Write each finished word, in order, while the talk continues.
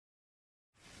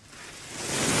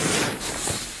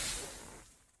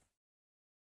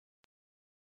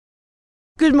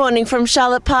Good morning from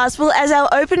Charlotte Pass. Well, as our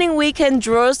opening weekend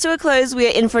draws to a close, we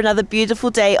are in for another beautiful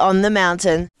day on the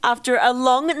mountain. After a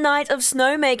long night of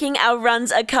snowmaking, our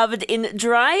runs are covered in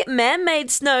dry, man-made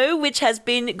snow, which has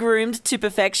been groomed to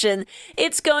perfection.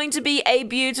 It's going to be a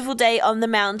beautiful day on the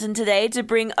mountain today to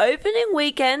bring opening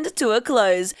weekend to a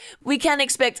close. We can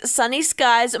expect sunny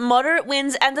skies, moderate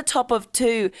winds, and a top of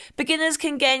 2. Beginners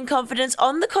can gain confidence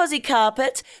on the Cosy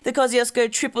carpet. The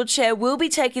Kosciuszko triple chair will be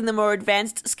taking the more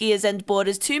advanced skiers and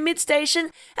boarders to mid-station,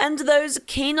 and those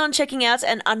keen on checking out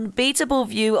an unbeatable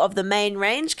view of the main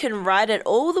range can ride it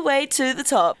all the way to the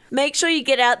top. Make sure you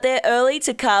get out there early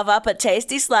to carve up a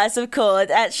tasty slice of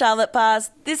cord. At Charlotte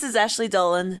Pass, this is Ashley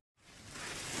Dolan.